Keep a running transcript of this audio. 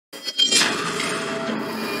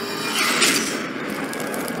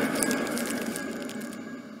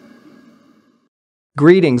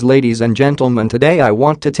Greetings ladies and gentlemen, today I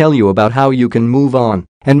want to tell you about how you can move on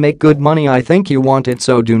and make good money. I think you want it,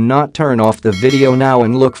 so do not turn off the video now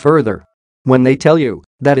and look further. When they tell you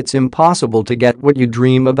that it's impossible to get what you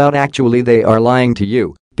dream about, actually they are lying to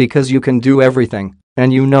you, because you can do everything,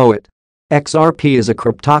 and you know it. XRP is a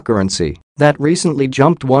cryptocurrency that recently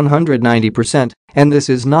jumped 190%, and this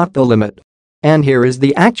is not the limit. And here is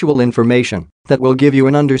the actual information that will give you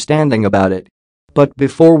an understanding about it. But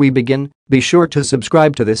before we begin, be sure to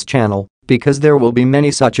subscribe to this channel because there will be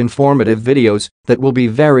many such informative videos that will be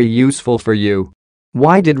very useful for you.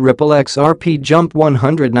 Why did Ripple XRP jump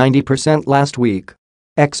 190% last week?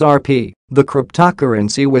 XRP, the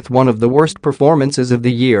cryptocurrency with one of the worst performances of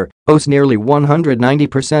the year, rose nearly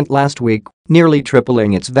 190% last week, nearly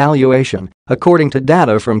tripling its valuation, according to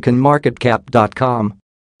data from CoinMarketCap.com.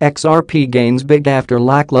 XRP gains big after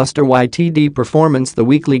lackluster YTD performance. The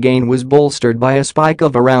weekly gain was bolstered by a spike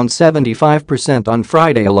of around 75% on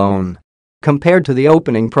Friday alone. Compared to the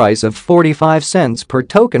opening price of 45 cents per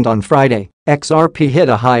token on Friday, XRP hit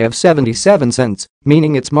a high of 77 cents,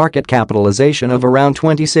 meaning its market capitalization of around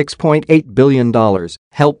 $26.8 billion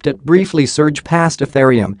helped it briefly surge past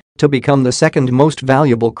Ethereum to become the second most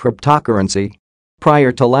valuable cryptocurrency.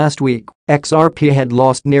 Prior to last week, XRP had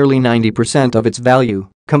lost nearly 90% of its value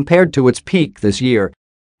compared to its peak this year.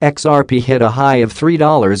 XRP hit a high of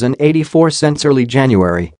 $3.84 early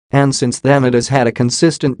January, and since then it has had a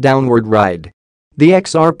consistent downward ride. The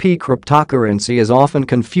XRP cryptocurrency is often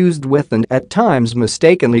confused with and at times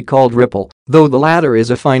mistakenly called Ripple, though the latter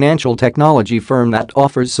is a financial technology firm that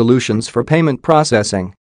offers solutions for payment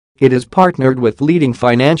processing. It is partnered with leading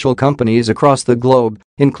financial companies across the globe,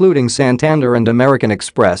 including Santander and American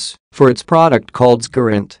Express, for its product called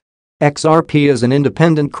Current. XRP is an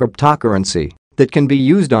independent cryptocurrency that can be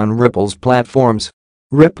used on Ripple's platforms.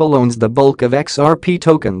 Ripple owns the bulk of XRP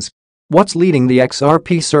tokens. What's leading the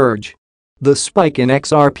XRP surge? The spike in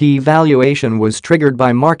XRP valuation was triggered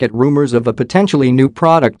by market rumors of a potentially new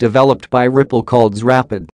product developed by Ripple called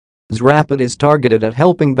zRapid. zRapid is targeted at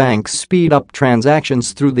helping banks speed up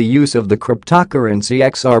transactions through the use of the cryptocurrency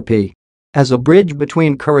XRP. As a bridge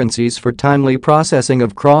between currencies for timely processing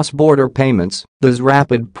of cross-border payments, the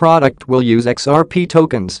zRapid product will use XRP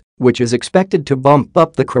tokens, which is expected to bump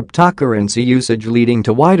up the cryptocurrency usage, leading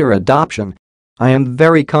to wider adoption. I am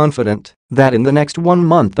very confident that in the next 1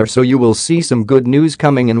 month or so you will see some good news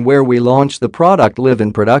coming, and where we launch the product live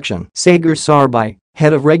in production. Sagar Sarbai,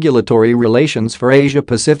 head of regulatory relations for Asia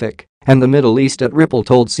Pacific and the Middle East at Ripple,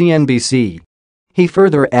 told CNBC. He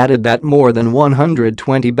further added that more than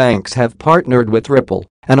 120 banks have partnered with Ripple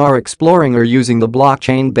and are exploring or using the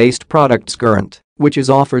blockchain-based product Current, which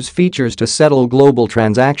offers features to settle global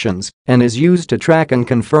transactions and is used to track and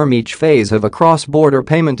confirm each phase of a cross-border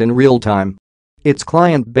payment in real time. Its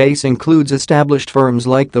client base includes established firms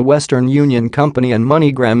like the Western Union Company and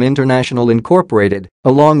MoneyGram International Incorporated,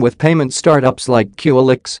 along with payment startups like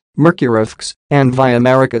QLX, Mercurifx, and Via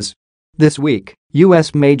Americas. This week,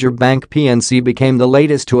 U.S. major bank PNC became the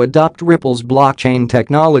latest to adopt Ripple's blockchain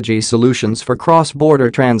technology solutions for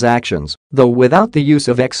cross-border transactions, though without the use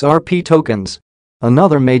of XRP tokens.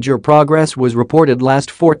 Another major progress was reported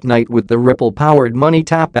last fortnight, with the Ripple-powered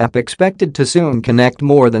MoneyTap app expected to soon connect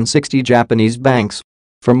more than 60 Japanese banks.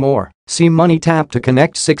 For more, see MoneyTap to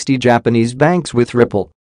connect 60 Japanese banks with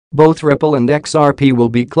Ripple. Both Ripple and XRP will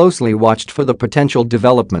be closely watched for the potential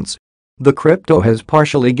developments. The crypto has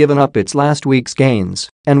partially given up its last week's gains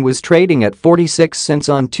and was trading at 46 cents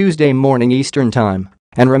on Tuesday morning Eastern Time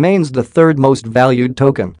and remains the third most valued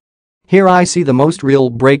token. Here I see the most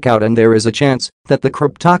real breakout, and there is a chance that the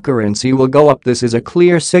cryptocurrency will go up. This is a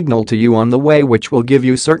clear signal to you on the way, which will give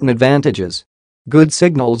you certain advantages. Good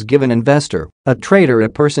signals give an investor, a trader, a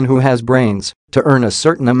person who has brains, to earn a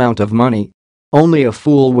certain amount of money. Only a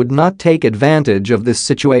fool would not take advantage of this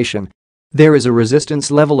situation. There is a resistance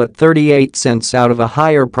level at 38 cents out of a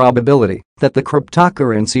higher probability that the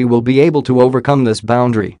cryptocurrency will be able to overcome this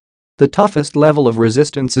boundary. The toughest level of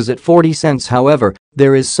resistance is at 40 cents. However,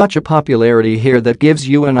 there is such a popularity here that gives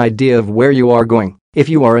you an idea of where you are going. If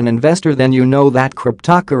you are an investor, then you know that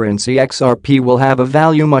cryptocurrency XRP will have a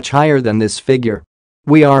value much higher than this figure.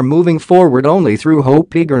 We are moving forward only through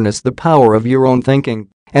hope, eagerness, the power of your own thinking,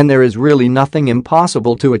 and there is really nothing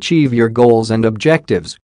impossible to achieve your goals and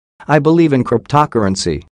objectives. I believe in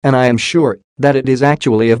cryptocurrency, and I am sure that it is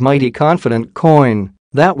actually a mighty confident coin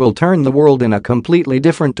that will turn the world in a completely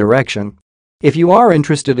different direction. If you are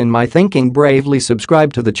interested in my thinking, bravely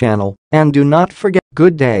subscribe to the channel and do not forget.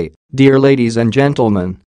 Good day, dear ladies and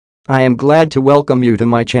gentlemen. I am glad to welcome you to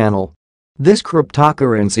my channel. This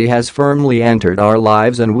cryptocurrency has firmly entered our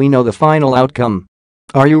lives, and we know the final outcome.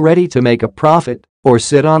 Are you ready to make a profit? or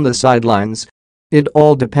sit on the sidelines? It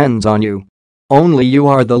all depends on you. Only you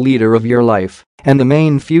are the leader of your life, and the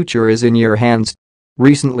main future is in your hands.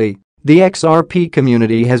 Recently, the XRP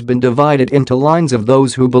community has been divided into lines of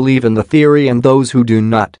those who believe in the theory and those who do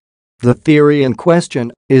not. The theory in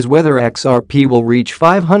question is whether XRP will reach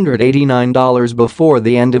 $589 before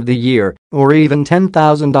the end of the year, or even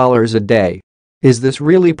 $10,000 a day. Is this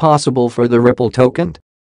really possible for the Ripple token?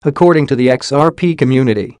 According to the XRP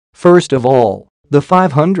community, first of all, the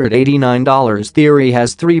 $589 theory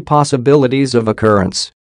has three possibilities of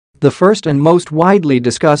occurrence. The first and most widely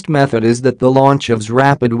discussed method is that the launch of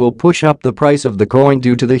XRapid will push up the price of the coin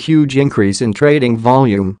due to the huge increase in trading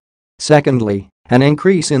volume. Secondly, an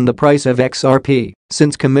increase in the price of XRP,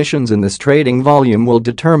 since commissions in this trading volume will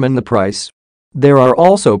determine the price. There are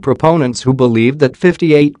also proponents who believe that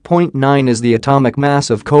 58.9 is the atomic mass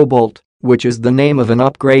of Cobalt, which is the name of an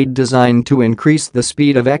upgrade designed to increase the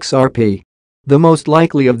speed of XRP. The most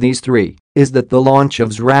likely of these three is that the launch of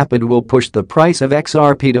XRapid will push the price of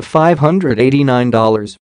XRP to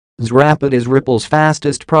 $589. XRapid is Ripple's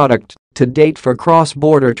fastest product to date for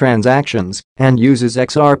cross-border transactions and uses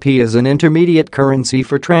XRP as an intermediate currency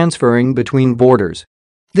for transferring between borders.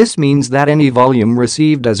 This means that any volume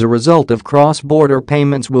received as a result of cross-border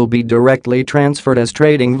payments will be directly transferred as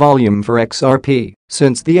trading volume for XRP,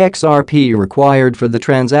 since the XRP required for the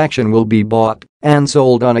transaction will be bought and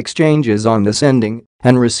sold on exchanges on the sending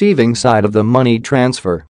and receiving side of the money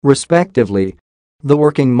transfer, respectively. The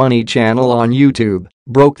Working Money channel on YouTube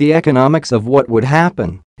broke the economics of what would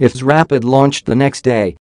happen if XRapid launched the next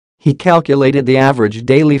day. He calculated the average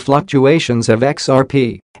daily fluctuations of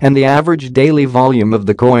XRP and the average daily volume of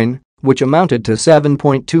the coin, which amounted to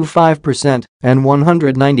 7.25% and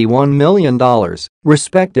 $191 million,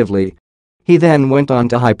 respectively. He then went on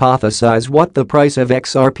to hypothesize what the price of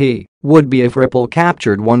XRP would be if Ripple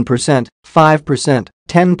captured 1%, 5%,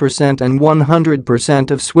 10% and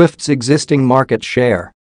 100% of Swift's existing market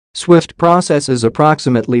share. Swift processes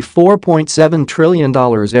approximately $4.7 trillion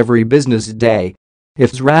every business day.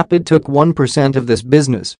 If XRapid took 1% of this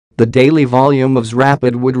business, the daily volume of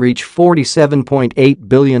XRapid would reach $47.8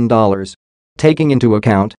 billion. Taking into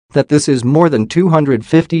account that this is more than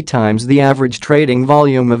 250 times the average trading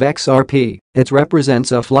volume of XRP, it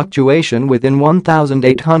represents a fluctuation within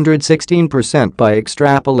 1,816% by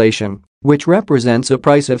extrapolation, which represents a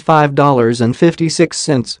price of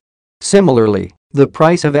 $5.56. Similarly, the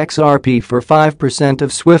price of XRP for 5%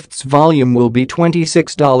 of Swift's volume will be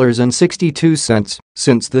 $26.62,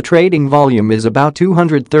 since the trading volume is about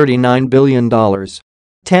 $239 billion.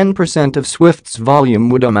 10% of Swift's volume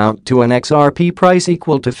would amount to an XRP price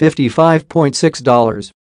equal to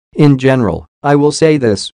 $55.6. In general, I will say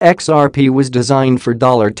this, XRP was designed for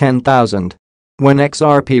 $10,000. When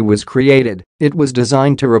XRP was created, it was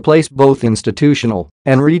designed to replace both institutional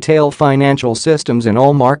and retail financial systems in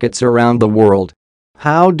all markets around the world.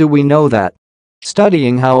 How do we know that?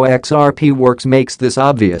 Studying how XRP works makes this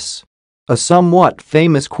obvious. A somewhat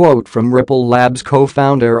famous quote from Ripple Labs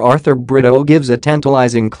co-founder Arthur Britto gives a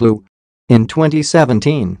tantalizing clue. In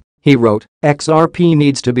 2017, he wrote, "XRP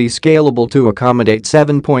needs to be scalable to accommodate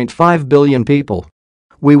 7.5 billion people."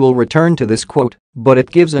 We will return to this quote, but it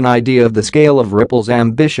gives an idea of the scale of Ripple's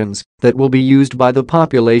ambitions that will be used by the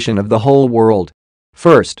population of the whole world.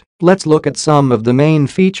 First, let's look at some of the main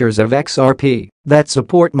features of XRP that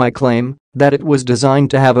support my claim that it was designed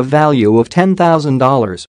to have a value of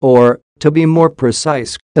 $10,000, or, to be more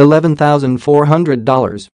precise,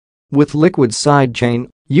 $11,400. With Liquid Sidechain,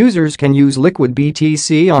 users can use Liquid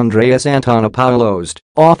BTC. Andreas Antonopoulos,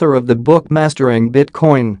 author of the book Mastering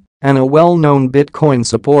Bitcoin and a well-known Bitcoin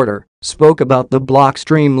supporter, spoke about the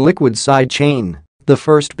Blockstream Liquid Sidechain, the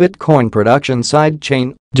first Bitcoin production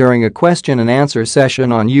sidechain, during a question-and-answer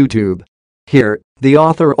session on YouTube. Here, the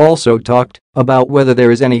author also talked about whether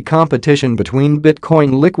there is any competition between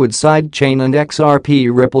Bitcoin Liquid Sidechain and XRP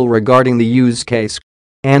Ripple regarding the use case.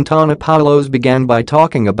 Antonopoulos began by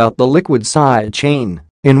talking about the Liquid Sidechain,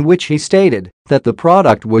 in which he stated that the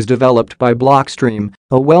product was developed by Blockstream,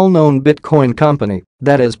 a well-known Bitcoin company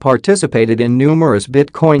that has participated in numerous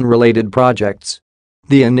Bitcoin-related projects.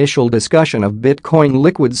 The initial discussion of Bitcoin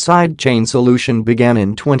Liquid Sidechain solution began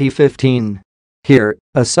in 2015. Here,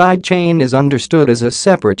 a sidechain is understood as a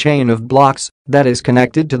separate chain of blocks that is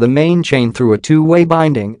connected to the main chain through a two-way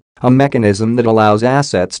binding, a mechanism that allows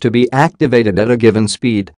assets to be activated at a given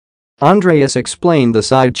speed. Andreas explained the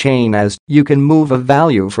sidechain as, you can move a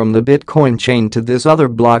value from the Bitcoin chain to this other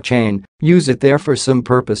blockchain, use it there for some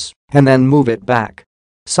purpose, and then move it back.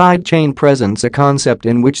 Sidechain presents a concept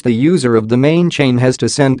in which the user of the main chain has to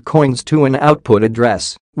send coins to an output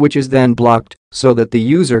address, which is then blocked so that the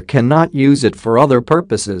user cannot use it for other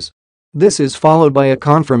purposes. This is followed by a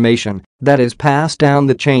confirmation that is passed down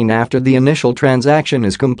the chain after the initial transaction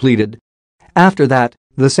is completed. After that,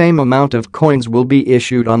 the same amount of coins will be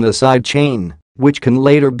issued on the sidechain, which can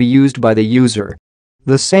later be used by the user.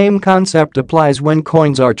 The same concept applies when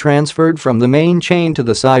coins are transferred from the main chain to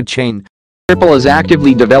the sidechain. Ripple is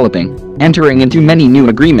actively developing, entering into many new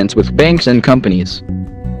agreements with banks and companies.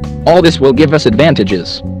 All this will give us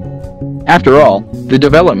advantages. After all, the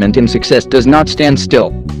development in success does not stand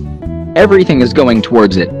still. Everything is going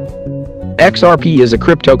towards it. XRP is a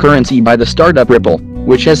cryptocurrency by the startup Ripple,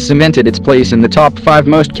 which has cemented its place in the top 5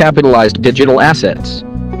 most capitalized digital assets.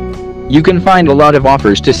 You can find a lot of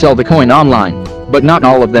offers to sell the coin online, but not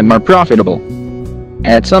all of them are profitable.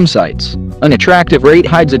 At some sites, an attractive rate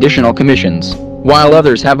hides additional commissions, while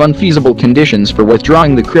others have unfeasible conditions for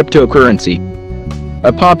withdrawing the cryptocurrency.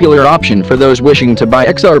 A popular option for those wishing to buy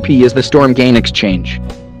XRP is the Stormgain exchange.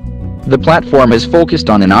 The platform is focused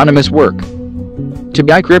on anonymous work. To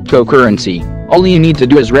buy cryptocurrency, all you need to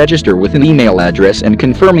do is register with an email address and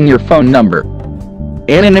confirming your phone number.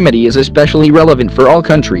 Anonymity is especially relevant for all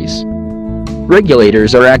countries.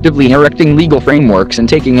 Regulators are actively erecting legal frameworks and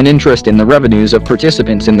taking an interest in the revenues of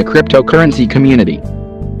participants in the cryptocurrency community.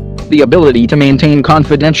 The ability to maintain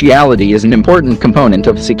confidentiality is an important component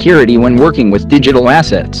of security when working with digital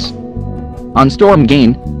assets. On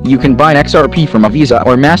Stormgain, you can buy XRP from a Visa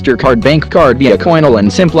or MasterCard bank card via Coinal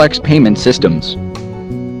and Simplex payment systems.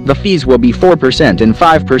 The fees will be 4% and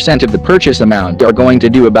 5% of the purchase amount are going to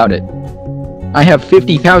do about it. I have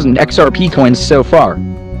 50,000 XRP coins so far.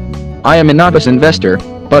 I am a novice investor,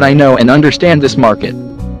 but I know and understand this market.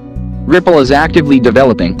 Ripple is actively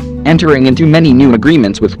developing, entering into many new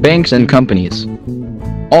agreements with banks and companies.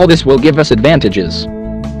 All this will give us advantages.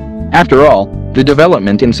 After all, the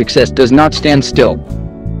development in success does not stand still.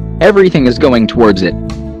 Everything is going towards it.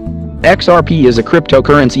 XRP is a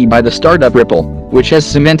cryptocurrency by the startup Ripple, which has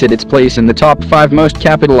cemented its place in the top 5 most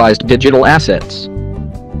capitalized digital assets.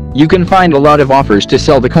 You can find a lot of offers to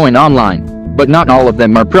sell the coin online, but not all of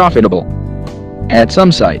them are profitable. At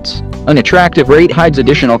some sites, an attractive rate hides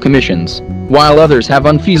additional commissions, while others have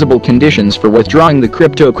unfeasible conditions for withdrawing the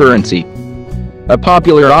cryptocurrency. A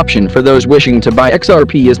popular option for those wishing to buy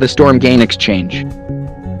XRP is the Stormgain exchange.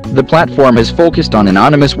 The platform is focused on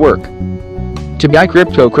anonymous work. To buy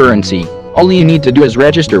cryptocurrency, all you need to do is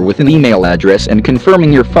register with an email address and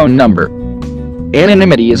confirming your phone number.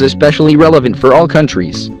 Anonymity is especially relevant for all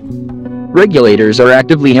countries. Regulators are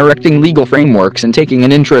actively erecting legal frameworks and taking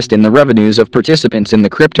an interest in the revenues of participants in the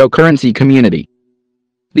cryptocurrency community.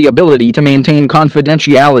 The ability to maintain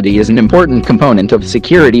confidentiality is an important component of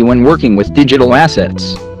security when working with digital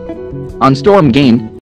assets. On Stormgain,